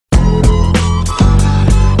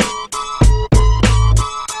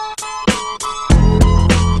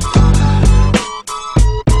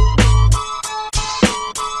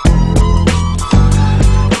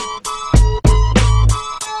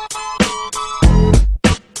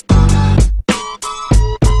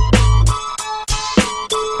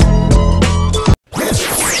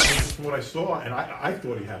I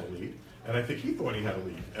thought he had a lead, and I think he thought he had a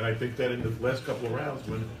lead. And I think that in the last couple of rounds,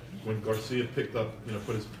 when Garcia picked up,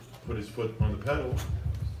 put his foot on the pedal,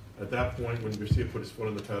 at that point, when Garcia put his foot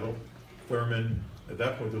on the pedal, Thurman, at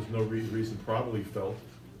that point, there was no reason probably felt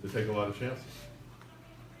to take a lot of chances.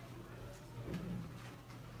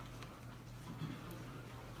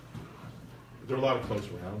 There were a lot of close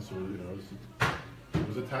rounds, so it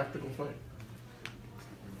was a tactical fight.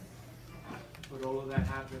 But all of that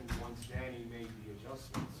happened once Danny made the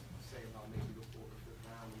adjustments. Say about maybe the 4th or 5th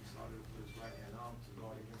round, he started to put his right hand up to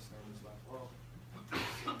guard against Thurman's left hook. It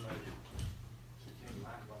seemed like he came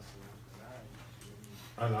lackluster after that.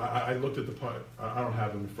 And I looked at the punch. I don't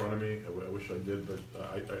have it in front of me. I wish I did, but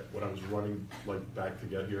when I was running back to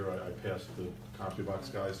get here, I passed the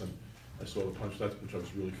CompuBox guys and I saw the punch stats, which I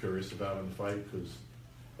was really curious about in the fight because,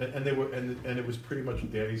 and it was pretty much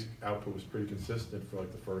Danny's output was pretty consistent for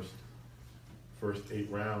like the first 8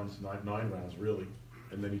 rounds, nine rounds really,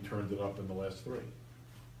 and then he turned it up in the last 3.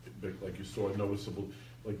 Like you saw, noticeable,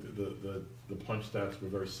 like the punch stats were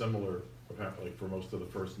very similar, like for most of the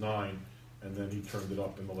first 9, and then he turned it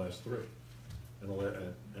up in the last 3.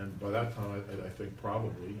 And by that time, I think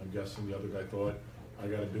probably, I'm guessing the other guy thought, I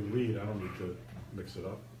got a big lead, I don't need to mix it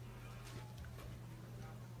up.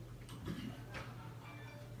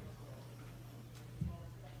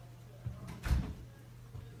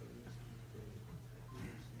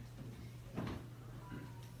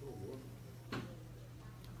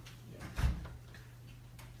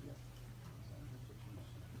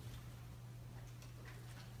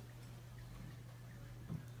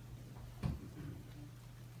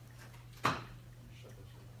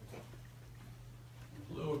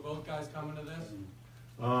 Both guys coming to this?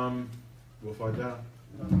 We'll find out.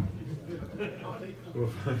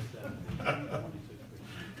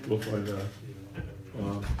 We'll find out.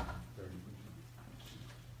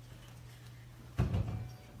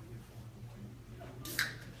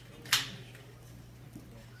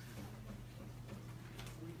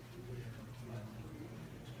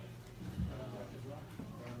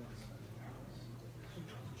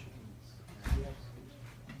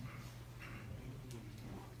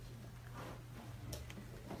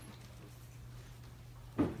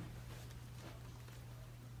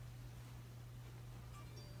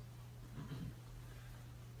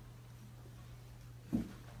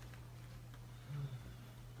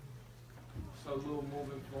 So, Lou,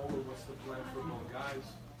 moving forward, what's the plan for both guys?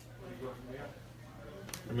 Where do you go from here?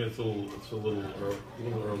 I mean, it's a little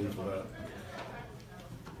early for that.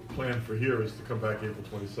 The plan for here is to come back April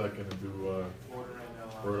 22nd and do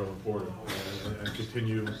Porter and Porter, and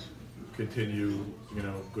continue,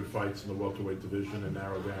 good fights in the welterweight division and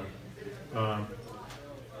narrow down.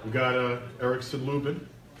 We got Erickson Lubin.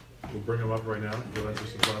 We'll bring him up right now. He'll answer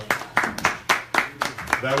some questions.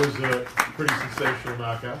 That was a pretty sensational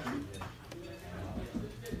knockout.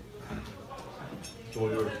 It's all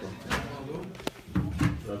yours, bro.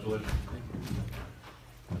 Congratulations.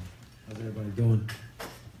 How's everybody doing?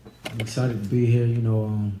 I'm excited to be here,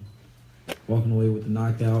 walking away with the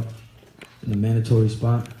knockout in the mandatory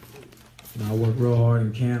spot. I worked real hard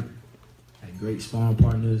in camp, had great sparring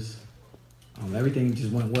partners. Everything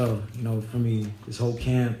just went well, for me, this whole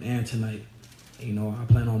camp and tonight. I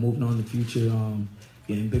plan on moving on in the future,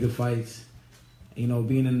 getting bigger fights, being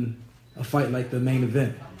in a fight like the main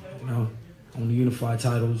event, on the unify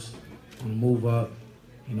titles, on the move up,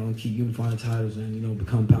 and keep unifying titles and,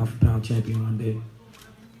 become pound for pound champion one day.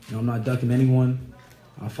 I'm not ducking anyone.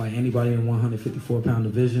 I'll fight anybody in the 154-pound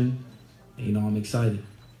division. And, I'm excited.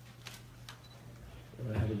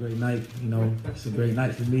 Have a great night. It's a great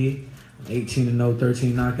night for me. I'm 18-0,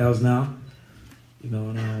 13 knockouts now.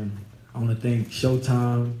 And I want to thank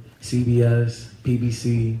Showtime, CBS,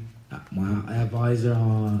 PBC, my advisor,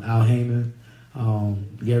 Al Heyman,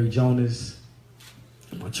 Gary Jonas,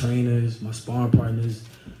 my trainers, my sparring partners.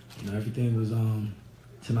 Everything was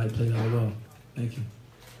tonight played out well. Thank you.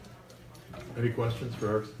 Any questions for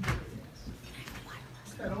Eric?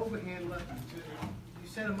 That overhand left, you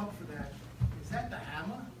set him up for that. Is that the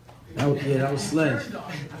hammer? That was sledge.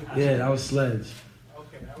 Yeah, that was sledge.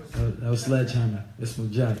 Okay, that was sledgehammer. This was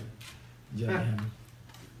Jack hammer.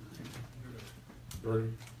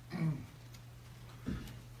 Ready?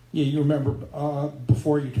 Yeah, you remember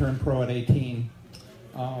before you turned pro at 18,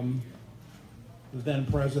 the then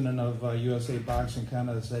president of USA Boxing kind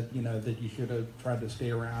of said, that you should have tried to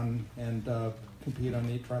stay around and compete on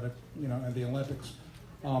at the Olympics.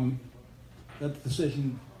 That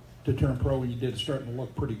decision to turn pro when you did is starting to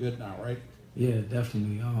look pretty good now, right? Yeah,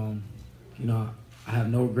 definitely. I have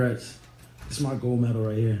no regrets. It's my gold medal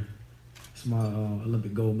right here. It's my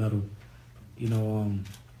Olympic gold medal.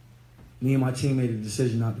 me and my team made a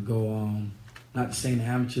decision not to go, not to stay in the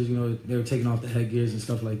amateurs. You know, they were taking off the headgears and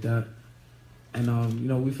stuff like that. And, you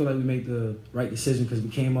know, we feel like we made the right decision because we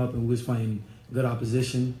came up and we was fighting good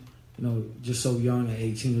opposition, you know, just so young at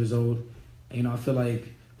 18 years old. And, you know, I feel like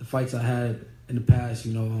the fights I had in the past,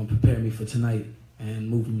 you know, prepared me for tonight and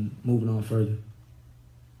moving on further.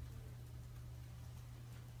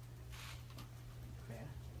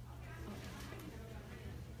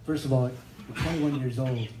 First of all, you're 21 years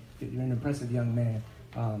old. You're an impressive young man.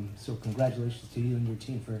 So congratulations to you and your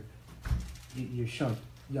team for your sharp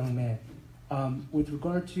young man. With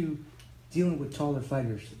regard to dealing with taller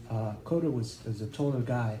fighters, Cotto was a taller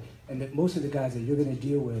guy, and that most of the guys that you're going to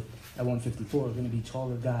deal with at 154 are going to be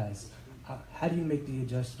taller guys. How do you make the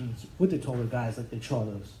adjustments with the taller guys like the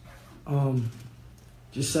Charlos?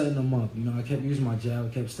 Just setting them up. You know, I kept using my jab,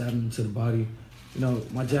 I kept stabbing them to the body. You know,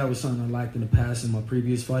 my jab was something I lacked in the past in my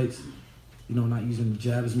previous fights. You know, not using the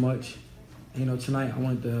jab as much. And, you know, tonight I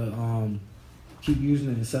wanted to keep using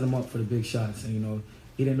it and set him up for the big shots. And, you know,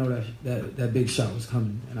 he didn't know that big shot was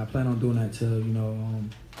coming. And I plan on doing that to, you know,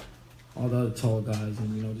 all the other tall guys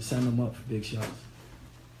and, you know, just setting them up for big shots.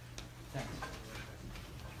 Thanks.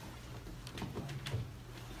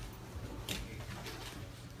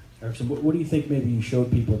 Erickson, what do you think maybe you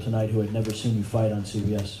showed people tonight who had never seen you fight on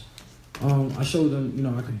CBS? I showed them, you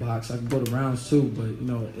know, I could box. I could go to rounds too, but, you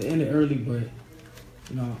know, it ended early, but,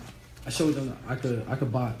 you know, I showed them I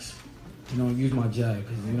could box, you know, and use my jab.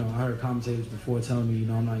 Because, you know, I heard commentators before telling me, you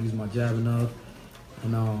know, I'm not using my jab enough.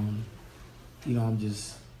 And, you know, I'm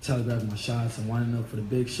just telegraphing my shots and winding up for the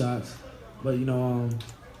big shots. But, you know,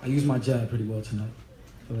 I used my jab pretty well tonight.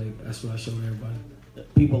 I feel like that's what I showed everybody.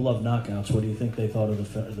 People love knockouts. What do you think they thought of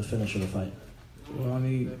the finish of the fight? Well, I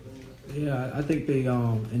mean, yeah, I think they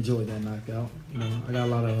enjoyed that knockout. You know, I got a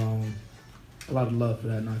lot of love for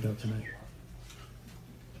that knockout tonight.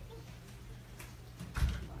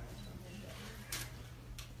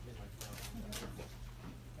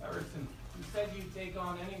 Erickson, you said you'd take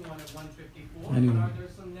on anyone at 154. Anyone. But are there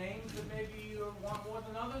some names that maybe you want more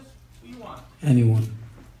than others? Who you want? Anyone.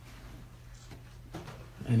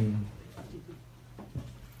 Anyone.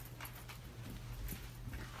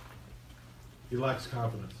 He lacks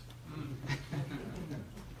confidence.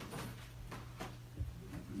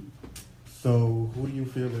 So, who do you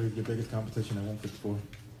feel is your biggest competition at 154?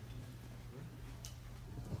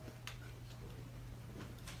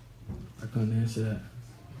 I couldn't answer that.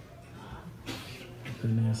 I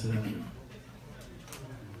couldn't answer that.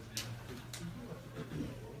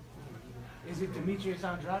 Is it Demetrius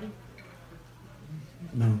Andrade?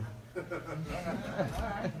 No.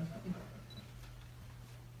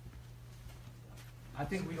 I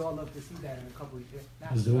think we'd all love to see that in a couple of years.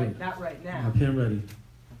 Let's do it. Not right My now. pen ready.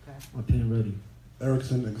 Okay. My pen ready.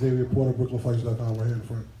 Erickson, Xavier Porter, BrooklynFighters.com, right here in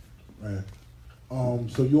front. Right.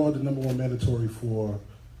 So you are the #1 mandatory for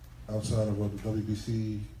outside of the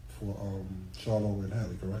WBC for Charlo and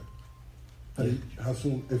Hadley, correct? How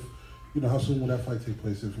soon? If you know, how soon will that fight take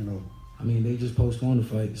place? If you know. I mean, they just postponed the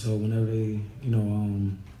fight, so whenever they, you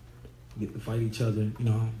know, get to fight each other, you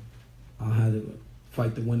know, I'll have to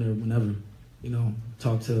fight the winner whenever. You know,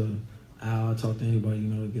 talk to Al, talk to anybody, you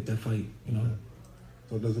know, to get that fight, you know.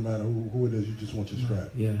 So it doesn't matter who it is, you just want your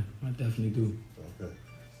scrap. Yeah, I definitely do. Okay.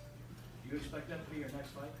 Do you expect that to be your next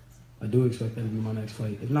fight? I do expect that to be my next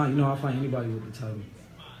fight. If not, you know, I'll fight anybody with the title.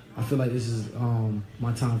 I feel like this is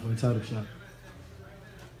my time for a title shot.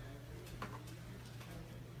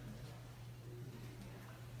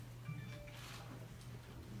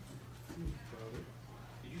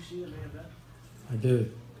 Did you see the main event? I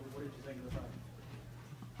did. What did you think of the fight?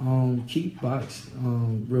 Keith boxed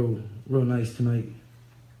real nice tonight.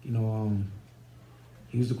 You know,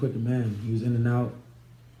 he was the quicker man. He was in and out.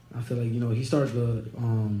 I feel like, you know, he started to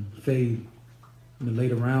fade in the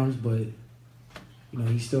later rounds, but you know,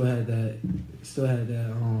 he still had that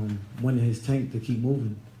wind in his tank to keep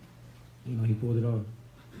moving. You know, he pulled it off.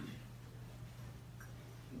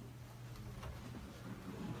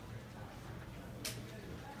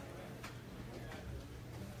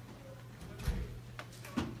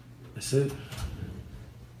 That's it.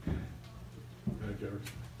 Thank you, Eric.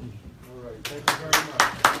 All right, thank you very much.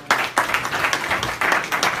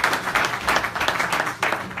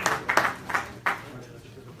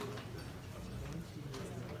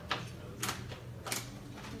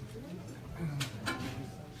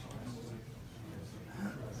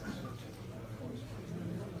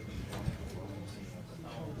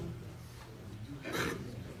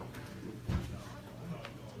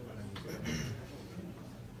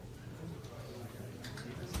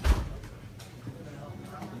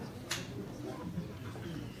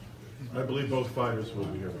 I believe both fighters will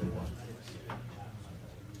be here for you.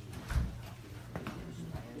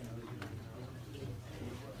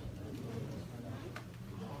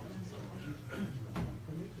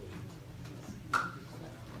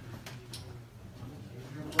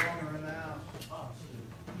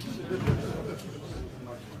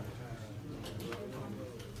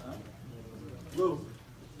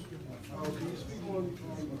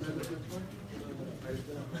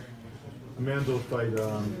 Amanda will fight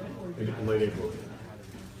in late April.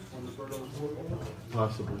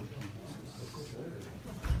 Possibly.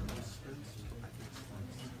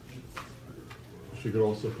 She could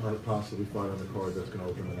also possibly fight on the card that's going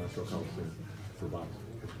to open the National Coliseum for boxing.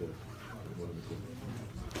 One of the two.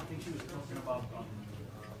 I think she was talking about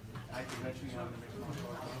eventually having a mixed martial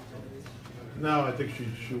arts. No, I think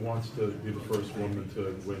she wants to be the first woman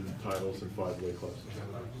to win titles in 5 weight classes.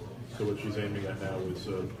 So what she's aiming at now is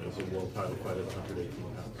a world title fight at 118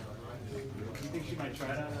 pounds. Do you think she might try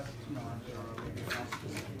that?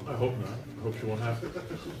 I hope not. I hope she won't have to. I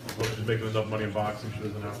hope she's making enough money in boxing she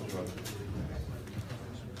doesn't have to try that.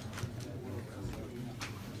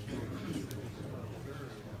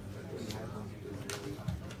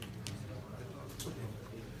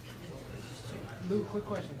 Lou, quick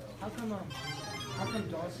question. How come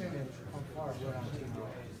Dawson and Parr were on team?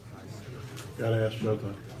 Gotta ask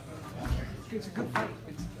Showtime. It's a good fight.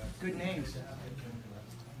 It's good names.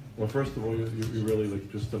 Well, first of all, you really,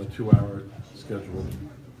 like, just on a 2-hour scheduled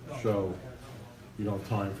show, you don't have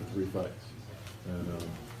time for 3 fights. And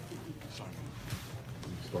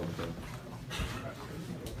start with that.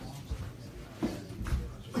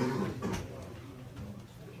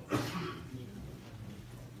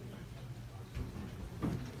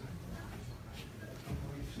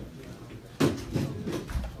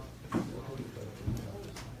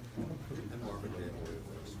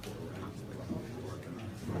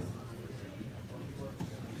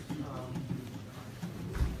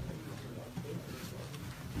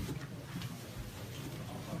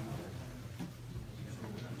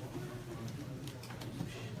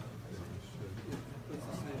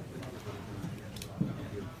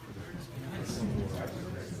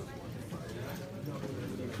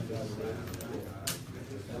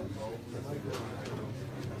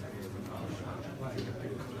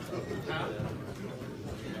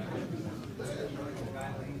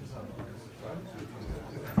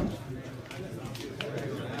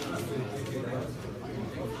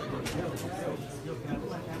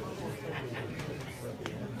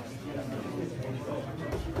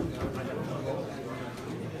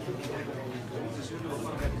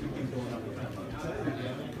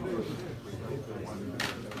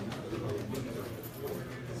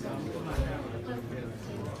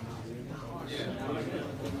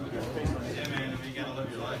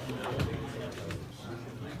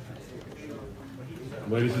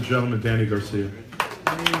 Ladies and gentlemen, Danny Garcia.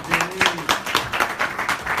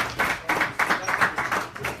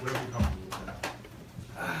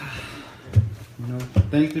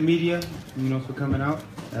 Thanks to media, for coming out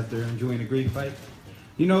after enjoying a great fight.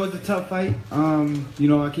 It was a tough fight.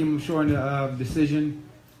 I came up short in the decision.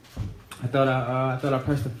 I thought I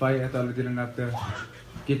pressed the fight. I thought I did enough to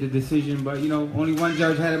get the decision, but only one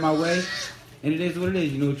judge had it my way, and it is what it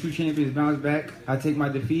is. True champions bounce back. I take my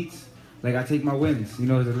defeats like I take my wins. It's a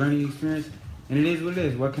learning experience, and it is what it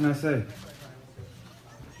is. What can I say?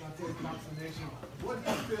 What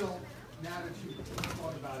do you feel now that you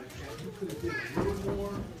thought about it, that you could have did a little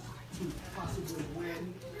more to possibly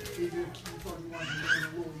win, even if you thought you wanted to win a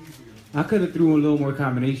little easier? I could have threw a little more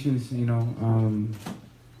combinations,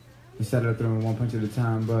 instead of throwing one punch at a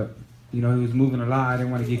time. But, he was moving a lot. I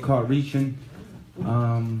didn't want to get caught reaching. I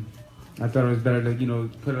thought it was better to,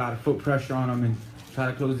 put a lot of foot pressure on him and try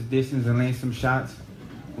to close the distance and land some shots,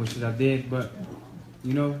 which I did. But,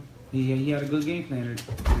 he had a good game plan. It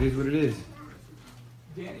is what it is.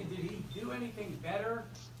 Danny, did he do anything better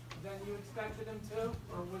than you expected him to,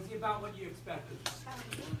 or was he about what you expected?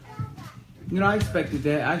 I expected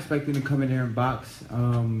that. I expected him to come in there and box,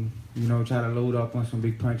 try to load up on some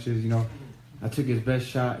big punches. I took his best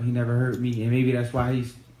shot. He never hurt me, and maybe that's why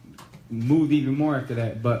he's moved even more after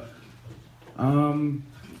that. But,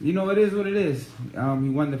 it is what it is. He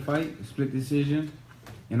won the fight, split decision,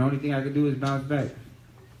 and the only thing I could do is bounce back.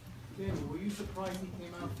 Danny, were you surprised he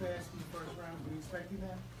came out fast in the first round? Were you expecting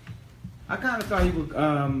that? I kind of thought he would,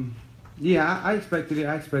 I expected it.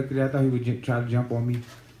 I thought he would try to jump on me.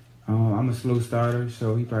 I'm a slow starter,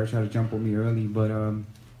 so he probably tried to jump on me early, but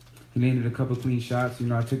he landed a couple clean shots.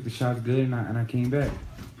 I took the shots good, and I came back.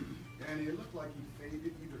 Danny, it looked like he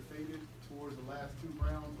either faded towards the last 2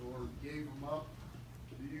 rounds or gave them up.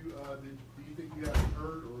 Do you think you got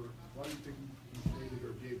hurt, or why do you think he faded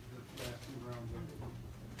or gave the last 2 rounds up?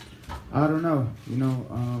 I don't know.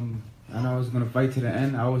 I know I was going to fight to the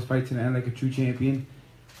end. I always fight to the end like a true champion.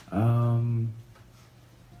 I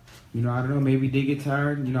don't know. Maybe he did get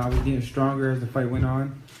tired. I was getting stronger as the fight went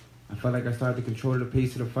on. I felt like I started to control the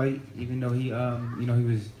pace of the fight, even though he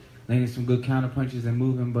was landing some good counter punches and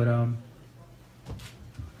moving. But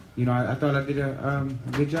I thought I did a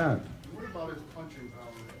good job. What about his punching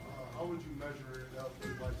power? How would you measure it up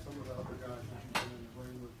with like some of the other guys that you've been in the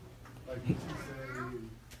ring with, like Tisei?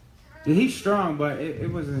 Yeah, he's strong, but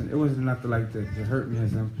it wasn't enough to hurt me or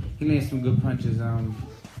something. He landed some good punches.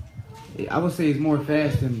 I would say he's more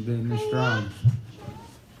fast than strong.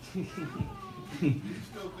 Do you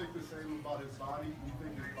still think the same about his body? Do you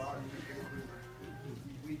think his body is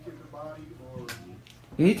he weak in the body or?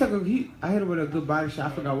 Yeah, I hit him with a good body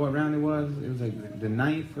shot. I forgot what round it was. It was like the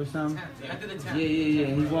 9th or something. Yeah.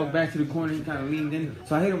 He walked back to the corner. He kind of leaned in.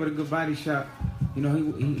 So I hit him with a good body shot. He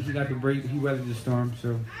got the break. He weathered the storm.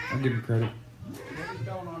 So I'll give him credit. What was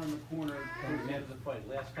going on in the corner towards the end of the fight?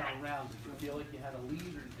 Last couple rounds, did you feel like you had a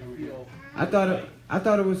lead, or did you feel? I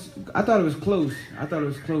thought it was close. I thought it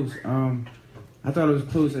was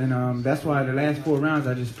close, and that's why the last 4 rounds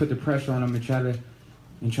I just put the pressure on him and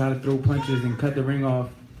try to throw punches and cut the ring off.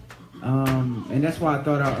 And that's why I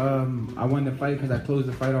thought I won the fight, because I closed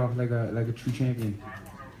the fight off like a true champion.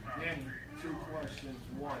 Danny, 2 questions.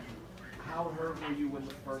 1, how hurt were you in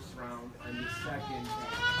the first round? And the second,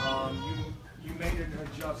 you made an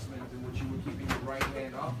adjustment in which you were keeping your right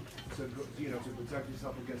hand up to protect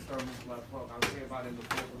yourself against Thurman's left hook. I would say about in the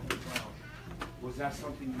 4th or 5th round. Was that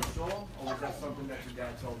something you saw, or was that something that your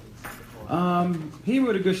dad told you? He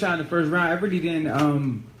was a good shot in the first round. I really didn't.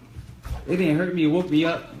 It didn't hurt me. It woke me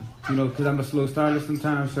up, because I'm a slow starter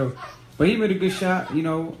sometimes. So, but he made a good shot. It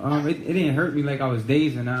didn't hurt me like I was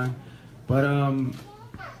dazed and on. But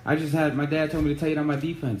I just had my dad told me to tighten up my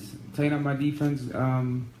defense.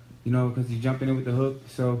 Because he's jumping in with the hook.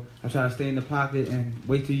 So I try to stay in the pocket and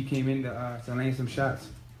wait till you came in to land some shots.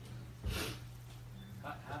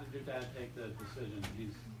 How did your dad take the decision?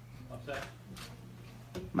 He's upset?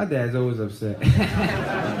 My dad's always upset. But,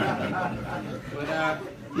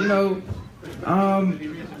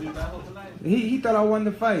 he thought I won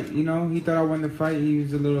the fight, He thought I won the fight. He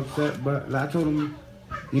was a little upset. But I told him,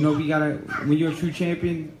 we gotta, when you're a true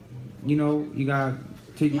champion, you gotta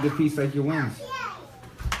take your defeats like your wins.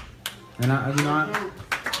 And I would love to.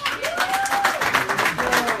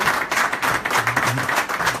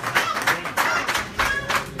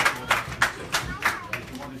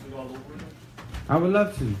 I would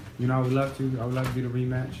love to do the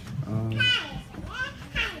rematch.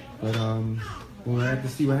 But we'll have to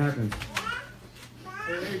see what happens.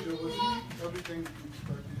 Hey, Adrian, was he everything that you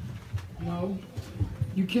expected? No,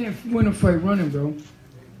 you can't win a fight running, bro.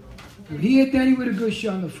 He hit Danny with a good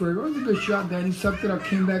shot in the first. It was a good shot. Danny sucked it up,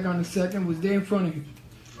 came back on the second, was there in front of him.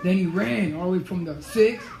 Then he ran all the way from the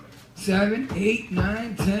 6, 7, 8,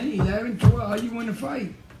 9, 10, 11, 12. How you win the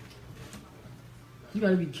fight? You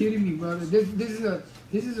gotta be kidding me, brother. This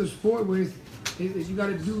is a sport where you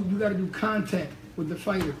gotta do contact with the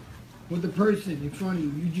fighter, with the person in front of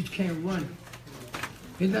you. You just can't run.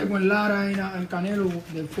 It's like when Lara and Canelo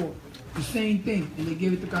they fought. The same thing, and they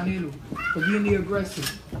gave it to Canelo for being the aggressor.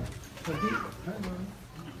 You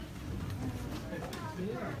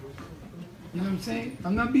know what I'm saying?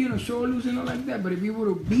 I'm not being a sore loser or like that, but if he would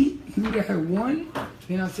have beat, he would have had won,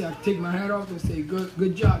 then I'd say I'd take my hat off and say,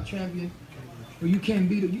 good job, champion. But you can't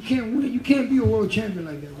beat it. You can't win. You can't be a world champion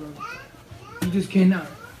like that, bro. You just cannot.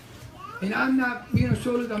 And I'm not being a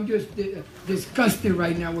sore loser. I'm just disgusted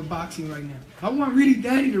right now with boxing right now. I want really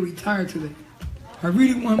Danny to retire today. I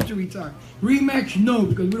really want him to retire. Rematch, no,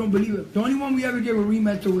 because we don't believe it. The only one we ever gave a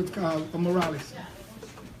rematch to was Morales.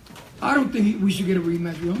 I don't think we should get a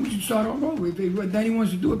rematch with him. We should start all over if Danny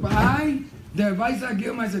wants to do it. But the advice I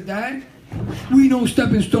give him as a dad, we no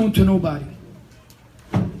stepping stone to nobody.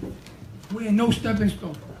 We ain't no stepping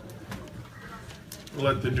stone. We'll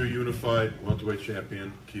let the new unified welterweight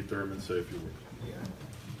champion, Keith Thurman, say a few words.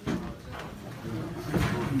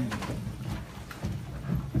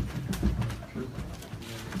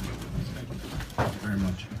 Very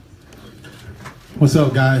much. What's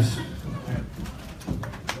up, guys?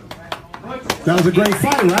 That was a great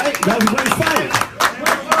fight, right? That was a great fight.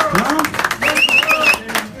 Huh?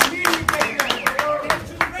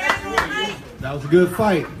 That was a good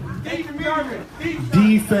fight.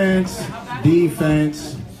 Defense.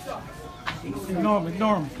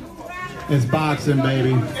 Norm. It's boxing,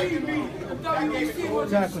 baby.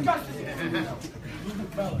 Exactly.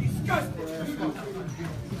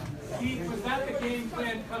 Keith, was that the game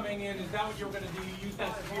plan coming in? Is that what you were going to do? You use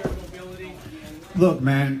that severe mobility? Look,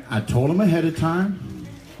 man, I told him ahead of time.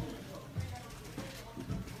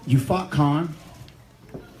 You fought Khan.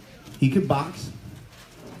 He could box.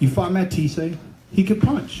 You fought Matisse. He could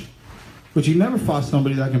punch. But you never fought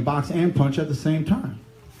somebody that can box and punch at the same time.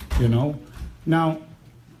 Now,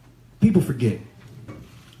 people forget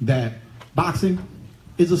that boxing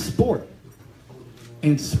is a sport.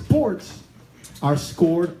 And sports are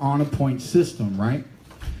scored on a point system, right?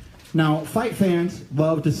 Now, fight fans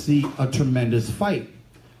love to see a tremendous fight.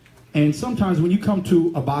 And sometimes when you come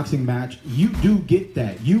to a boxing match, you do get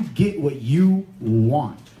that. You get what you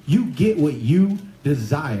want. You get what you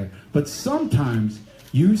desire. But sometimes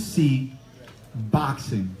you see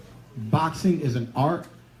boxing. Boxing is an art.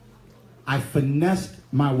 I finessed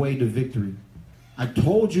my way to victory. I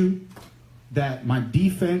told you that my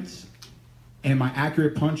defense and my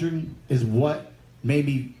accurate punching is what made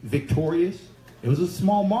me victorious. It was a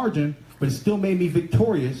small margin, but it still made me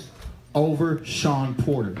victorious over Sean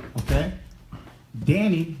Porter, okay?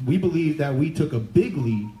 Danny, we believe that we took a big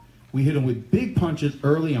lead. We hit him with big punches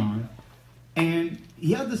early on, and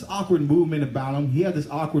he had this awkward movement about him. He had this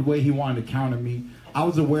awkward way he wanted to counter me. I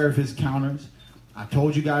was aware of his counters. I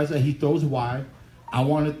told you guys that he throws wide. I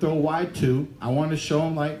wanted to throw wide too. I wanted to show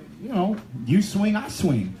him, like, you know, you swing, I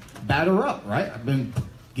swing. Batter up, right? I've been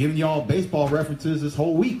giving y'all baseball references this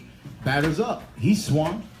whole week. Batters up. He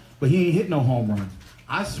swung, but he ain't hit no home run.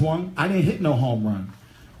 I swung, I didn't hit no home run.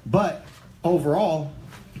 But overall,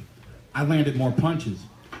 I landed more punches.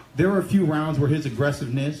 There were a few rounds where his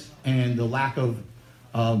aggressiveness and the lack of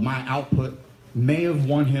my output may have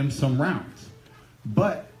won him some rounds.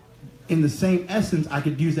 But in the same essence, I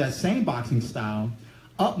could use that same boxing style,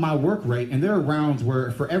 up my work rate, and there are rounds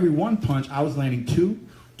where for every one punch, I was landing 2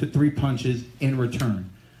 to 3 punches in return.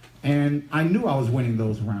 And I knew I was winning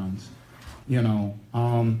those rounds. You know,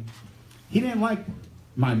 he didn't like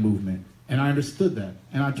my movement, and I understood that.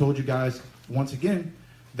 And I told you guys, once again,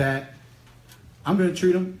 that I'm going to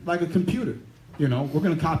treat him like a computer. You know, we're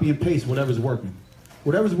going to copy and paste whatever's working.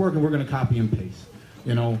 Whatever's working, we're going to copy and paste.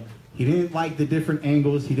 You know, he didn't like the different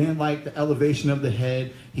angles. He didn't like the elevation of the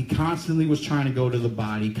head. He constantly was trying to go to the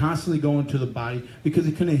body, constantly going to the body, because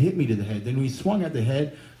he couldn't hit me to the head. Then when he swung at the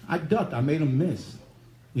head, I ducked. I made him miss.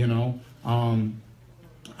 You know,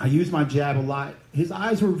 I used my jab a lot. His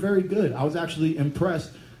eyes were very good. I was actually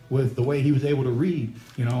impressed with the way he was able to read.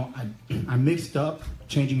 You know, I mixed up,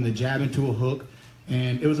 changing the jab into a hook,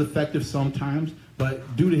 and it was effective sometimes.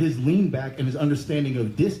 But due to his lean back and his understanding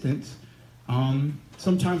of distance,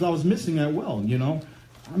 sometimes I was missing that well, you know.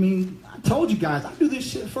 I mean, I told you guys, I do this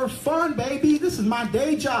shit for fun, baby. This is my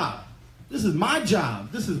day job. This is my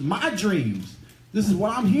job. This is my dreams. This is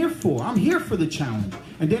what I'm here for. I'm here for the challenge.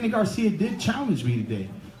 And Danny Garcia did challenge me today.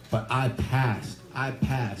 But I passed. I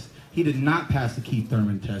passed. He did not pass the Keith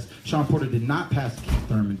Thurman test. Sean Porter did not pass the Keith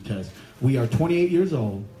Thurman test. We are 28 years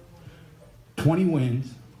old, 20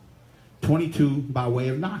 wins, 22 by way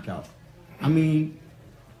of knockout. I mean,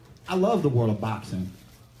 I love the world of boxing.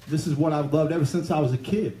 This is what I've loved ever since I was a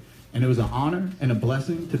kid. And it was an honor and a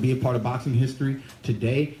blessing to be a part of boxing history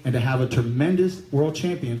today and to have a tremendous world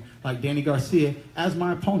champion like Danny Garcia as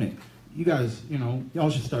my opponent. You guys, you know, y'all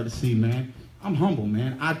should start to see, man. I'm humble,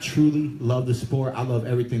 man. I truly love the sport. I love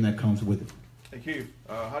everything that comes with it. Hey, Keith,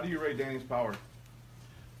 how do you rate Danny's power?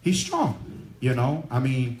 He's strong, you know. I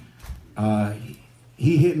mean,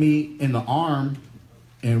 he hit me in the arm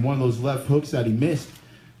in one of those left hooks that he missed.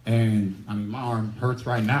 And, I mean, my arm hurts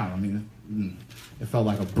right now. I mean, it felt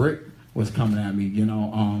like a brick was coming at me, you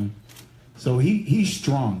know. So he's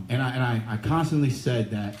strong. And I constantly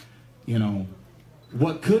said that, you know,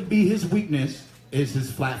 what could be his weakness is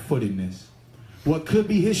his flat-footedness. What could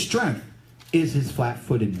be his strength is his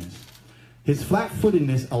flat-footedness. His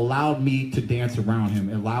flat-footedness allowed me to dance around him.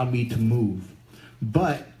 It allowed me to move.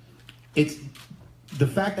 But it's the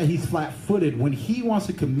fact that he's flat-footed, when he wants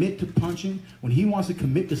to commit to punching, when he wants to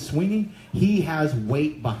commit to swinging, he has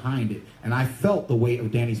weight behind it. And I felt the weight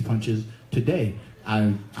of Danny's punches today.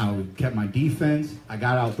 I kept my defense. I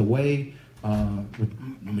got out the way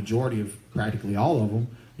with the majority of practically all of them,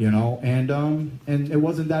 you know, and it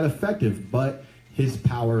wasn't that effective, but his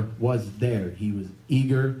power was there. He was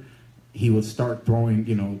eager. He would start throwing,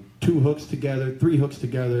 you know, 2 hooks together, 3 hooks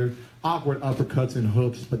together, awkward uppercuts and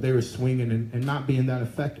hooks, but they were swinging and not being that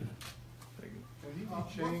effective.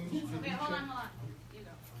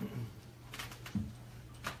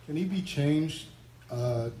 Can he be changed,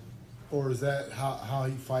 or is that how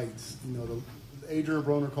he fights? You know, Adrian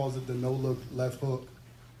Broner calls it the no-look left hook.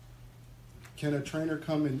 Can a trainer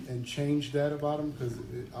come and change that about him? Because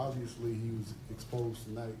obviously he was exposed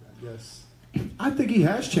tonight, I guess. I think he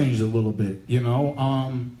has changed a little bit, you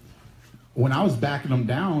know. When I was backing him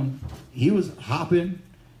down, he was hopping.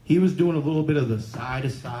 He was doing a little bit of the side to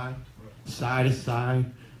side,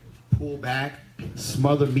 pull back,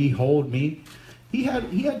 smother me, hold me. He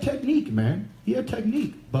had technique, man. He had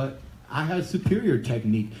technique, but I had superior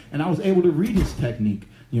technique, and I was able to read his technique,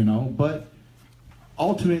 you know. But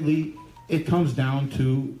ultimately, it comes down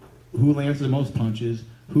to who lands the most punches,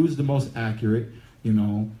 who's the most accurate. You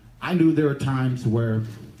know, I knew there were times where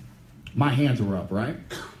my hands were up, right?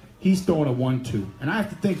 He's throwing a 1-2, and I have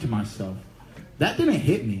to think to myself, that didn't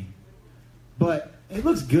hit me, but it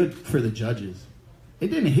looks good for the judges. It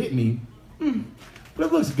didn't hit me, but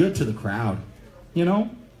it looks good to the crowd. You know,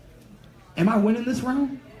 am I winning this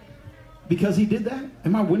round because he did that?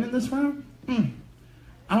 Am I winning this round?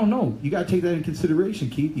 I don't know. You got to take that in consideration,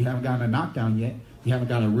 Keith. You haven't gotten a knockdown yet. You haven't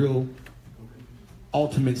got a real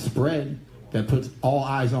ultimate spread that puts all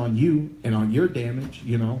eyes on you and on your damage,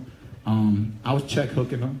 you know. I was check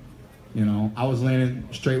hooking him, you know. I was landing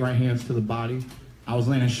straight right hands to the body. I was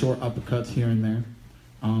landing short uppercuts here and there.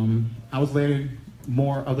 I was landing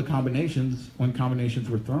more of the combinations when combinations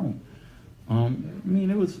were thrown. I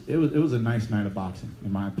mean, it was a nice night of boxing,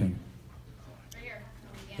 in my opinion.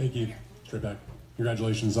 Thank you. Straight back.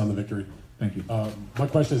 Congratulations on the victory. Thank you. My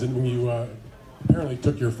question is, when you apparently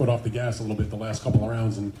took your foot off the gas a little bit the last couple of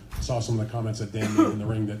rounds, and saw some of the comments that Dan made in the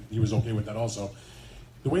ring that he was okay with that also.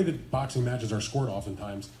 The way that boxing matches are scored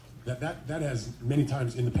oftentimes, that has many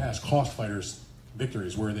times in the past cost fighters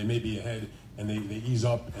victories where they may be ahead and they ease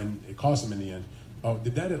up and it costs them in the end.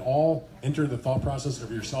 Did that at all enter the thought process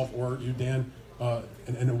of yourself or you, Dan?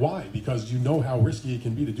 And why? Because you know how risky it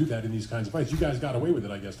can be to do that in these kinds of fights. You guys got away with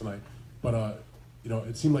it, I guess, tonight. But, you know,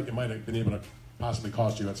 it seemed like it might have been able to possibly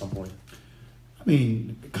cost you at some point. I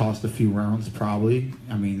mean, it cost a few rounds, probably.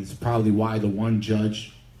 I mean, it's probably why the one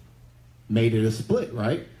judge made it a split,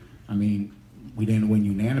 right? I mean, we didn't win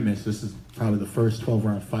unanimous. This is probably the first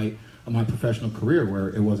 12-round fight of my professional career where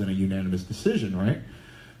it wasn't a unanimous decision, right?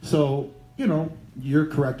 So, you know, you're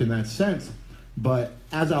correct in that sense. But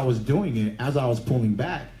as I was doing it, as I was pulling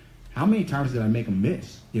back, how many times did I make a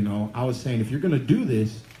miss? You know, I was saying, if you're going to do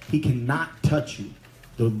this, he cannot touch you.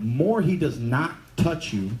 The more he does not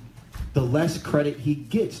touch you, the less credit he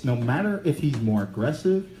gets, no matter if he's more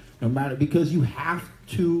aggressive, no matter, because you have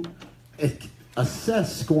to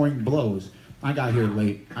assess scoring blows. I got here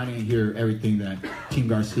late. I didn't hear everything that Team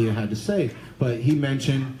Garcia had to say, but he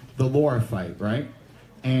mentioned the Laura fight, right?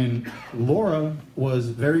 And Laura was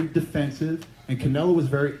very defensive, and Canelo was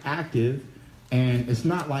very active, and it's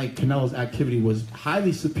not like Canelo's activity was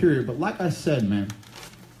highly superior, but like I said, man,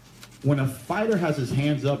 when a fighter has his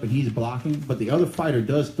hands up and he's blocking, but the other fighter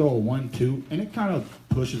does throw a 1-2, and it kind of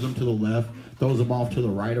pushes him to the left, throws him off to the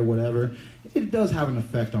right or whatever, it does have an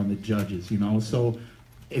effect on the judges, you know? So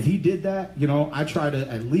if he did that, you know, I try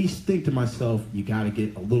to at least think to myself, you got to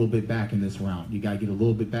get a little bit back in this round. You got to get a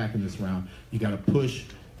little bit back in this round. You got to push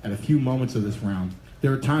at a few moments of this round. There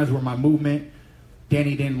were times where my movement,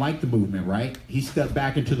 Danny didn't like the movement, right? He stepped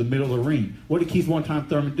back into the middle of the ring. What did Keith one-time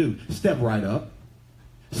Thurman do? Step right up.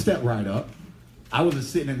 Step right up. I wasn't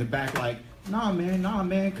sitting in the back like, nah,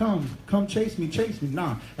 man, come chase me.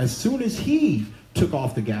 Nah. As soon as he took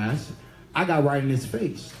off the gas, I got right in his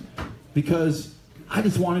face because I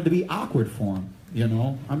just wanted to be awkward for him, you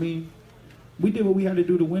know? I mean, we did what we had to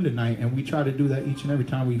do to win tonight, and we try to do that each and every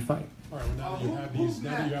time we fight. All right, well, now that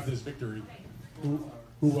you have this victory,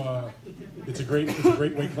 it's a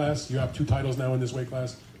great weight class. You have 2 titles now in this weight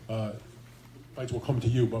class. Fights will come to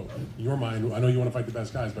you, but in your mind, I know you want to fight the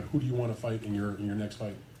best guys, but who do you want to fight in your next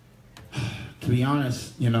fight? To be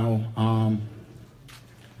honest, you know, I'm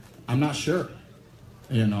not sure.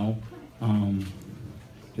 You know,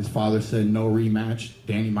 his father said no rematch.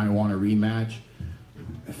 Danny might want a rematch.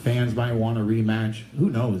 Fans might want a rematch. Who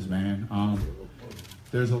knows, man?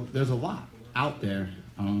 There's a lot out there,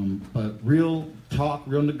 but real talk,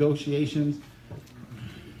 real negotiations,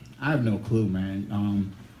 I have no clue,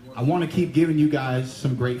 man. I want to keep giving you guys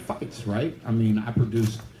some great fights, right? I mean, I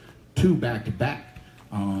produced 2 back-to-back.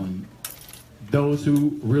 Those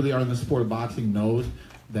who really are in the sport of boxing knows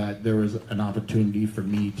that there was an opportunity for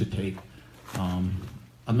me to take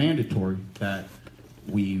a mandatory that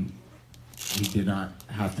we did not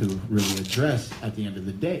have to really address at the end of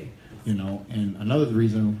the day, you know. And another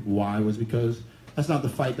reason why was because that's not the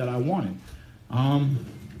fight that I wanted.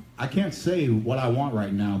 I can't say what I want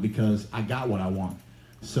right now because I got what I want.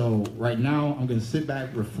 So right now I'm going to sit back,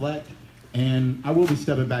 reflect, and I will be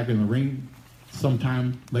stepping back in the ring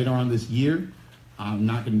sometime later on this year. I'm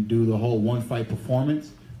not going to do the whole one-fight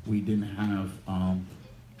performance. We didn't have,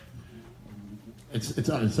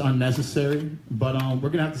 it's unnecessary, but we're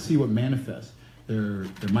going to have to see what manifests. There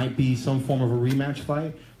might be some form of a rematch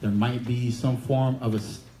fight. There might be some form of a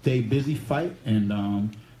stay busy fight, and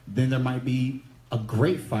then there might be a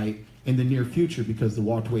great fight in the near future because the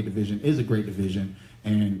welterweight division is a great division,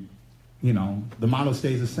 and you know the motto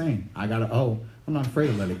stays the same. I got to I'm not afraid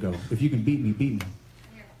to let it go. If you can beat me, beat me.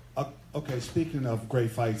 Okay, speaking of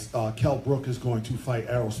great fights, Kell Brook is going to fight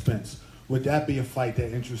Errol Spence. Would that be a fight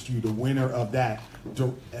that interests you, the winner of that,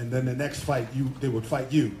 and then the next fight, they would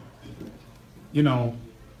fight you? You know,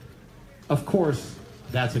 of course,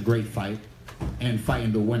 that's a great fight, and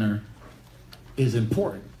fighting the winner is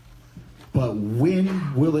important. But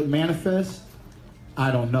when will it manifest?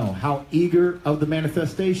 I don't know. How eager of the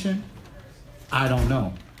manifestation? I don't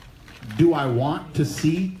know. Do I want to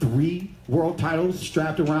see 3 world titles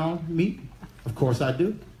strapped around me? Of course I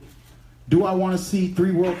do. Do I want to see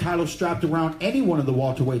 3 world titles strapped around any one of the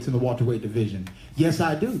welterweights in the welterweight division? Yes,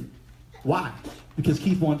 I do. Why? Because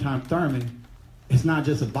Keith One-Time Thurman is not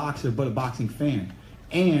just a boxer, but a boxing fan.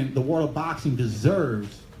 And the world of boxing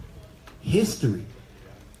deserves history.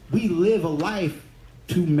 We live a life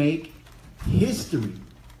to make history.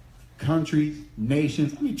 Countries,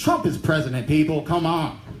 nations. I mean, Trump is president, people. Come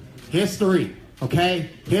on. History, okay?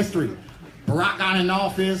 History. Barack got in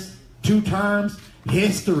office, 2 terms,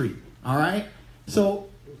 history, all right? So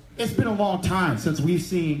it's been a long time since we've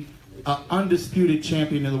seen an undisputed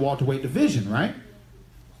champion in the welterweight division, right?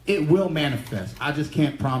 It will manifest. I just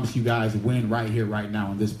can't promise you guys a win right here, right now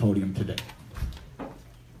on this podium today.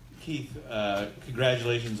 Keith,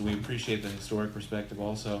 congratulations. We appreciate the historic perspective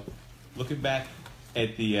also. Looking back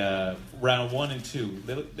at the round 1 and 2,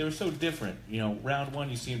 they were so different. You know, round 1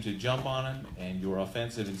 you seemed to jump on him and you were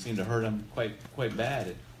offensive and seemed to hurt him quite bad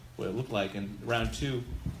at what it looked like. And round 2,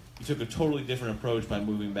 you took a totally different approach by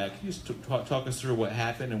moving back. Can you just talk us through what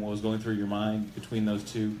happened and what was going through your mind between those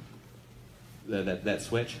two, that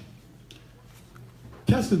switch?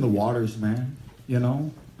 Testing the waters, man. You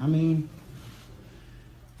know, I mean,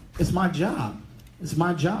 it's my job. It's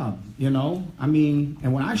my job, you know? I mean,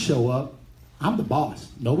 and when I show up, I'm the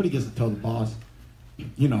boss. Nobody gets to tell the boss,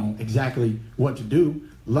 you know, exactly what to do.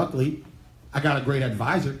 Luckily, I got a great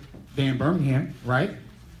advisor, Dan Birmingham, right?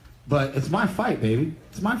 But it's my fight, baby.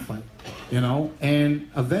 It's my fight, you know?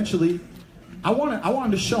 And eventually, I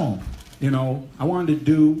wanted to show him, you know? I wanted to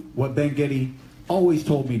do what Ben Getty always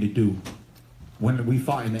told me to do when we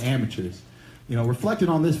fought in the amateurs. You know, reflecting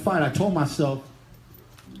on this fight, I told myself,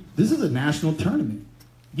 this is a national tournament.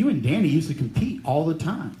 You and Danny used to compete all the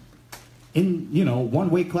time. In, you know, 1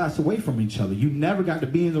 weight class away from each other. You never got to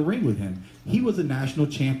be in the ring with him. He was a national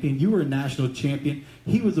champion. You were a national champion.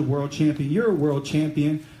 He was a world champion. You're a world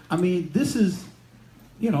champion. I mean, this is,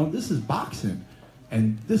 you know, this is boxing.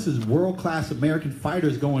 And this is world-class American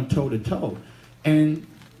fighters going toe-to-toe. And,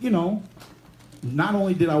 you know, not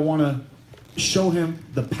only did I want to show him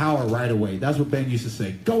the power right away. That's what Ben used to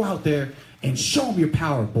say. Go out there and show them your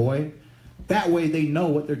power, boy. That way they know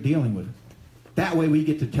what they're dealing with. That way we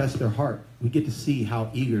get to test their heart. We get to see how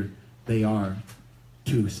eager they are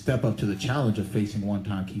to step up to the challenge of facing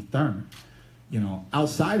one-time Keith Thurman. You know,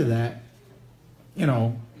 outside of that, you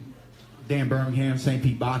know, Dan Birmingham, St.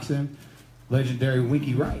 Pete Boxing, legendary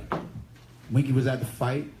Winky Wright. Winky was at the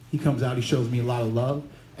fight. He comes out, he shows me a lot of love.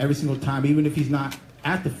 Every single time, even if he's not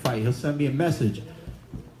at the fight, he'll send me a message.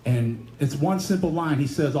 And it's one simple line he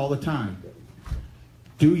says all the time.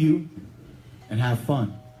 Do you and have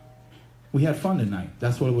fun. We had fun tonight.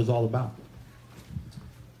 That's what it was all about.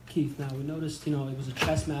 Keith, now we noticed, you know, it was a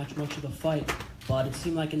chess match much of the fight, but it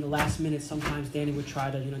seemed like in the last minute sometimes Danny would try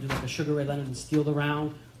to, you know, do like a Sugar Ray Leonard and steal the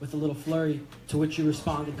round with a little flurry, to which you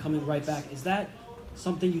responded coming right back. Is that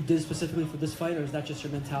something you did specifically for this fight, or is that just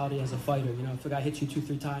your mentality as a fighter? You know, if a guy hits you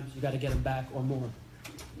 2-3 times, you got to get him back or more.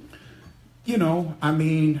 You know, I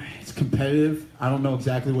mean, it's competitive. I don't know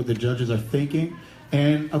exactly what the judges are thinking.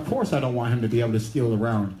 And of course I don't want him to be able to steal the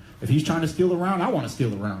round. If he's trying to steal the round, I want to steal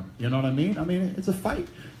the round. You know what I mean? I mean, it's a fight,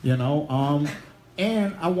 you know.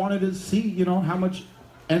 And I wanted to see, you know, how much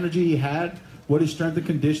energy he had, what his strength and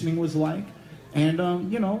conditioning was like.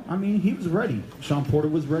 And, you know, I mean, he was ready. Sean Porter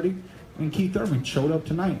was ready. And Keith Thurman showed up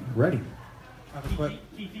tonight, ready.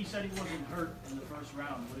 Keith, he said he wasn't hurt in the first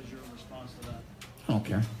round. What is your response to that?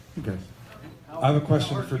 Okay. Okay. I have a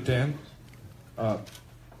question for Dan. A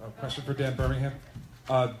question for Dan Birmingham.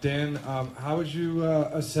 Dan, how would you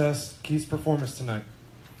assess Keith's performance tonight?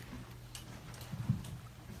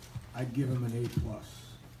 I'd give him an A+.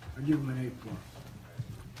 I'd give him an A+. All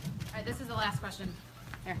right, this is the last question.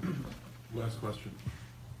 Here. Last question.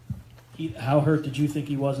 Keith, how hurt did you think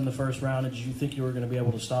he was in the first round, and did you think you were going to be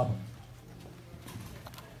able to stop him?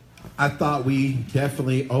 I thought we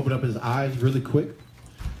definitely opened up his eyes really quick.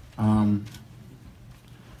 I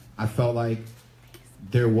felt like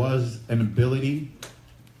there was an ability,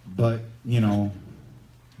 but, you know,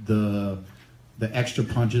 the extra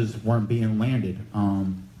punches weren't being landed.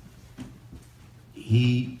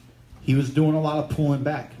 He was doing a lot of pulling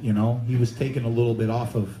back, you know. He was taking a little bit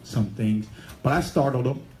off of some things. But I startled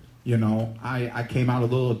him. You know, I came out a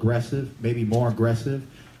little aggressive, maybe more aggressive.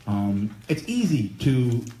 It's easy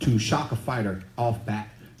to shock a fighter off bat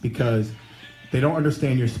because they don't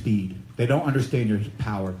understand your speed. They don't understand your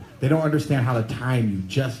power. They don't understand how to time you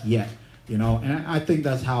just yet. You know, and I think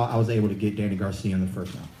that's how I was able to get Danny Garcia in the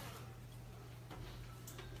first round.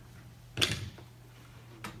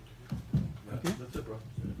 That's it, bro.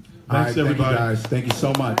 All right, thank you guys. Thank you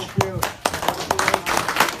so much.